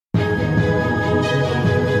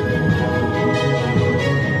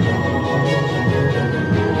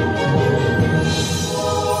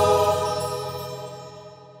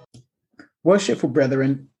Worshipful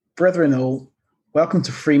brethren all, welcome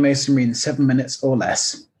to Freemasonry in 7 minutes or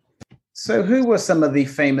less. So who were some of the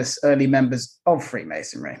famous early members of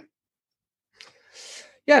Freemasonry?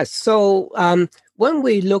 Yes, so when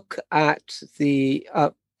we look at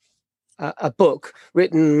a book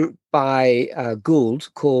written by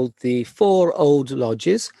Gould called The Four Old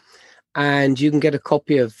Lodges, and you can get a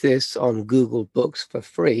copy of this on Google Books for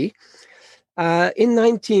free. In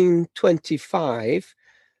 1925,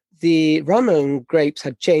 the Rum and Grapes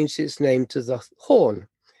had changed its name to the Horn.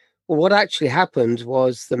 Well, what actually happened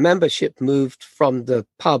was the membership moved from the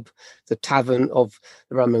pub, the tavern of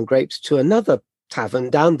the Rum and Grapes, to another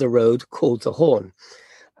tavern down the road called the Horn.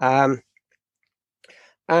 In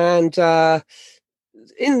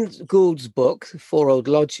Gould's book, Four Old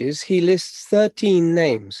Lodges, he lists 13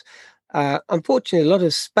 names. Unfortunately, a lot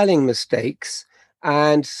of spelling mistakes,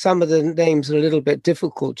 and some of the names are a little bit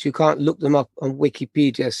difficult. You can't look them up on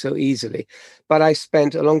Wikipedia so easily. But I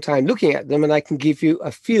spent a long time looking at them, and I can give you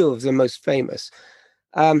a few of the most famous.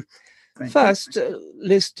 First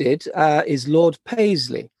listed is Lord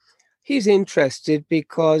Paisley. He's interested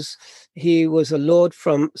because he was a lord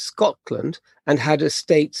from Scotland and had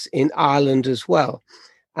estates in Ireland as well.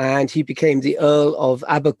 And he became the Earl of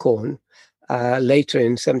Abercorn later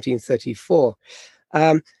in 1734.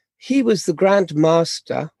 He was the Grand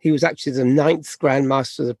Master. He was actually the 9th Grand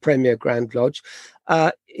Master of the Premier Grand Lodge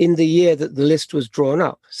in the year that the list was drawn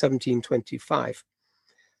up, 1725.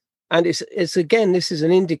 And it's again, this is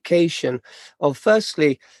an indication of,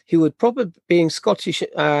 firstly, he would probably, being Scottish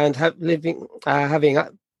and having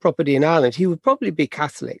property in Ireland, he would probably be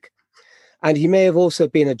Catholic. And he may have also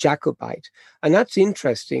been a Jacobite. And that's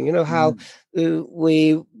interesting, you know, how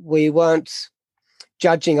we weren't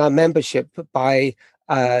judging our membership by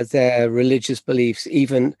their religious beliefs,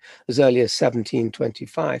 even as early as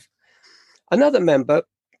 1725. Another member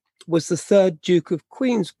was the 3rd Duke of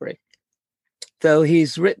Queensberry, though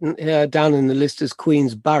he's written down in the list as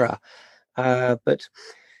Queensborough. But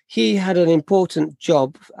he had an important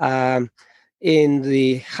job in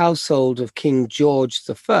the household of King George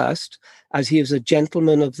I, as he was a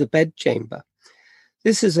gentleman of the bedchamber.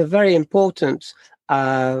 This is a very important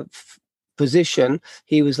position.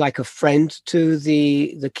 He was like a friend to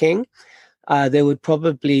the king. There would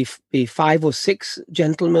probably be 5 or 6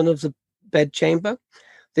 gentlemen of the bedchamber.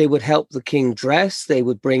 They would help the king dress. They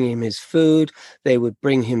would bring him his food. They would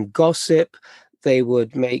bring him gossip. They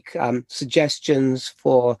would make suggestions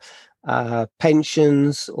for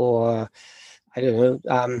pensions or, I don't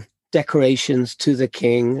know, decorations to the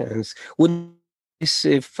king. And wouldn't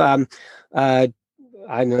if I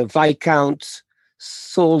don't know, Viscount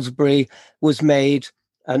Salisbury was made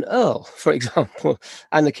an earl, for example,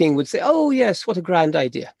 and the king would say, "Oh yes, what a grand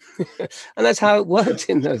idea," and that's how it worked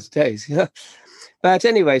in those days. Yeah. But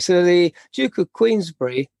anyway, so the Duke of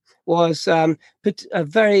Queensberry was had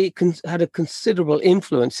a considerable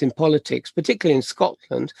influence in politics, particularly in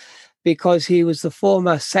Scotland, because he was the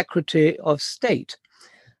former Secretary of State.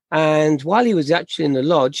 And while he was actually in the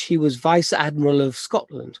lodge, he was Vice Admiral of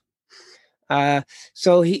Scotland.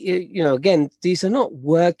 So he, you know, again, these are not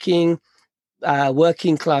working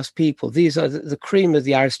class people. These are the cream of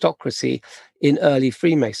the aristocracy in early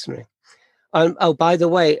Freemasonry. Oh, by the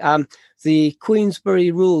way, the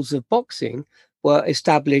Queensberry rules of boxing were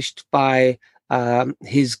established by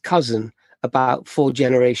his cousin about 4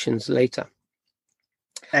 generations later.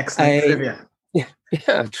 Excellent trivia. Yeah,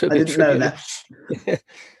 trivia. I didn't know that.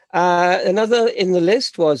 Another in the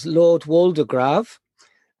list was Lord Waldegrave.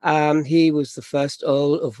 He was the first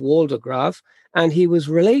Earl of Waldegrave, and he was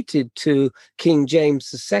related to King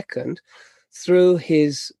James II through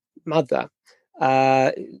his mother,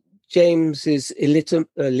 James's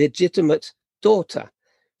legitimate daughter.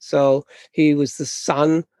 So he was the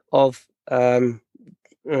son of,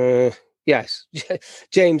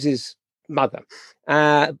 James's mother,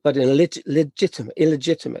 but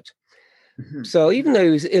illegitimate. Mm-hmm. So even though he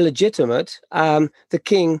was illegitimate, the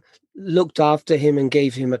king looked after him and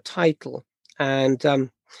gave him a title. And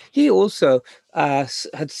he also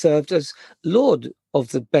had served as Lord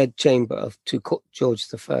of the bedchamber to George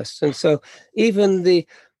I. And so even the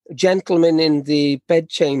gentlemen in the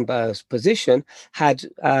bedchamber's position had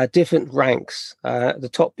different ranks, the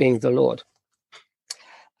top being the Lord.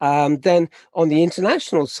 Then on the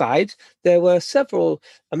international side, there were several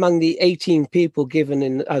among the 13 people given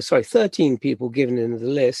in the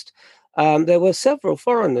list. There were several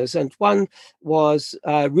foreigners, and one was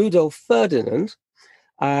Rudolf Ferdinand,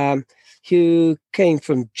 who came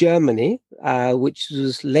from Germany, which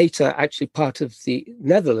was later actually part of the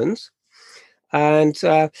Netherlands. And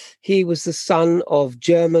he was the son of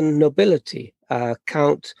German nobility,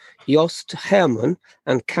 Count Jost Hermann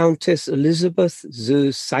and Countess Elizabeth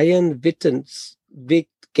zu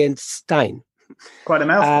Sayn-Wittgenstein. Quite a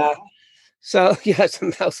mouthful. So, yeah, it's a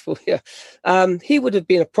mouthful, yeah. He would have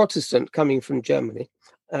been a Protestant coming from Germany.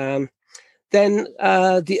 Then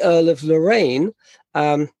the Earl of Lorraine.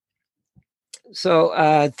 This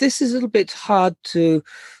is a little bit hard to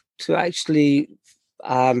actually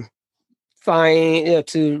to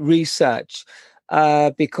research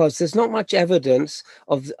because there's not much evidence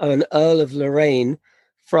of an Earl of Lorraine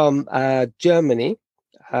from Germany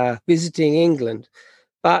visiting England,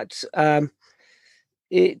 but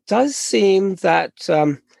it does seem that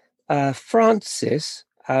Francis,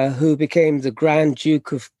 who became the Grand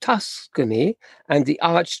Duke of Tuscany and the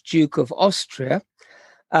Archduke of Austria,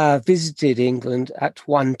 visited England at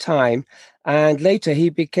one time, and later he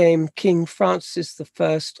became King Francis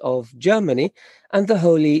I of Germany and the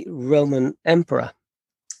Holy Roman Emperor.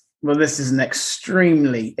 Well, this is an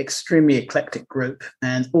extremely eclectic group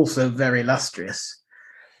and also very illustrious.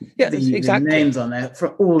 Yeah, exactly. The names on there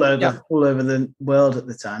for all over the world at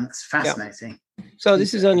the time. It's fascinating. Yeah. So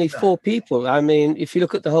this is only 4 people. I mean, if you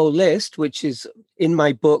look at the whole list, which is in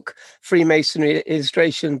my book, Freemasonry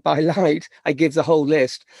Illustration by Light, I give the whole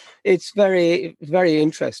list. It's very, very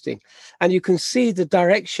interesting. And you can see the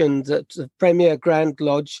direction that the Premier Grand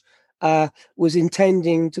Lodge was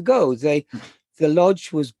intending to go. The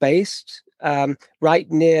lodge was based right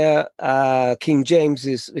near King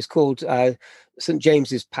James's, it's called St.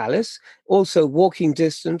 James's Palace, also walking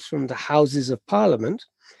distance from the Houses of Parliament.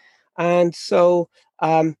 And so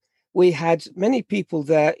we had many people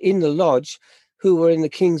there in the lodge who were in the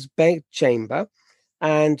King's bedchamber,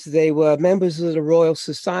 and they were members of the Royal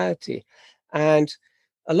Society. And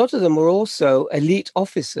a lot of them were also elite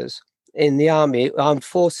officers in the armed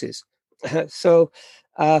forces. So,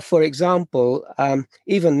 for example,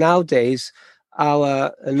 even nowadays,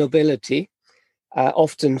 our nobility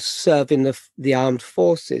often serve in the armed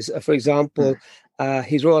forces. For example,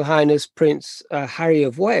 His Royal Highness Prince Harry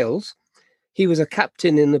of Wales, he was a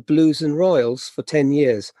captain in the Blues and Royals for 10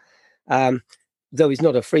 years, though he's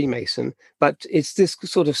not a Freemason. But it's this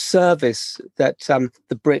sort of service that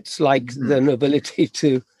the Brits like the nobility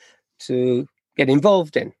to get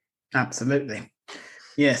involved in. Absolutely.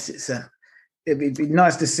 Yes, it'd be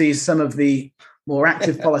nice to see some of the more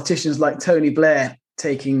active politicians like Tony Blair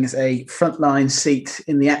taking a frontline seat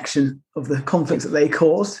in the action of the conflicts that they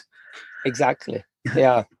caused. Exactly.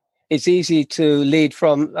 Yeah. It's easy to lead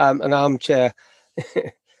from an armchair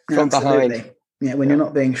from behind. Yeah, when you're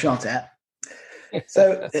not being shot at.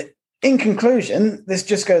 So in conclusion, this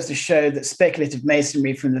just goes to show that speculative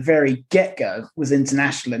masonry from the very get-go was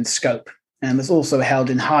international in scope and was also held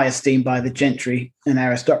in high esteem by the gentry and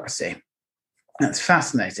aristocracy. That's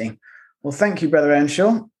fascinating. Well, thank you, Brother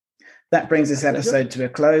Earnshaw. That brings this episode to a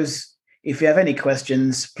close. If you have any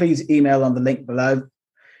questions, please email on the link below.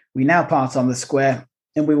 We now part on the square,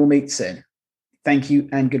 and we will meet soon. Thank you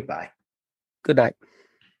and goodbye. Good night.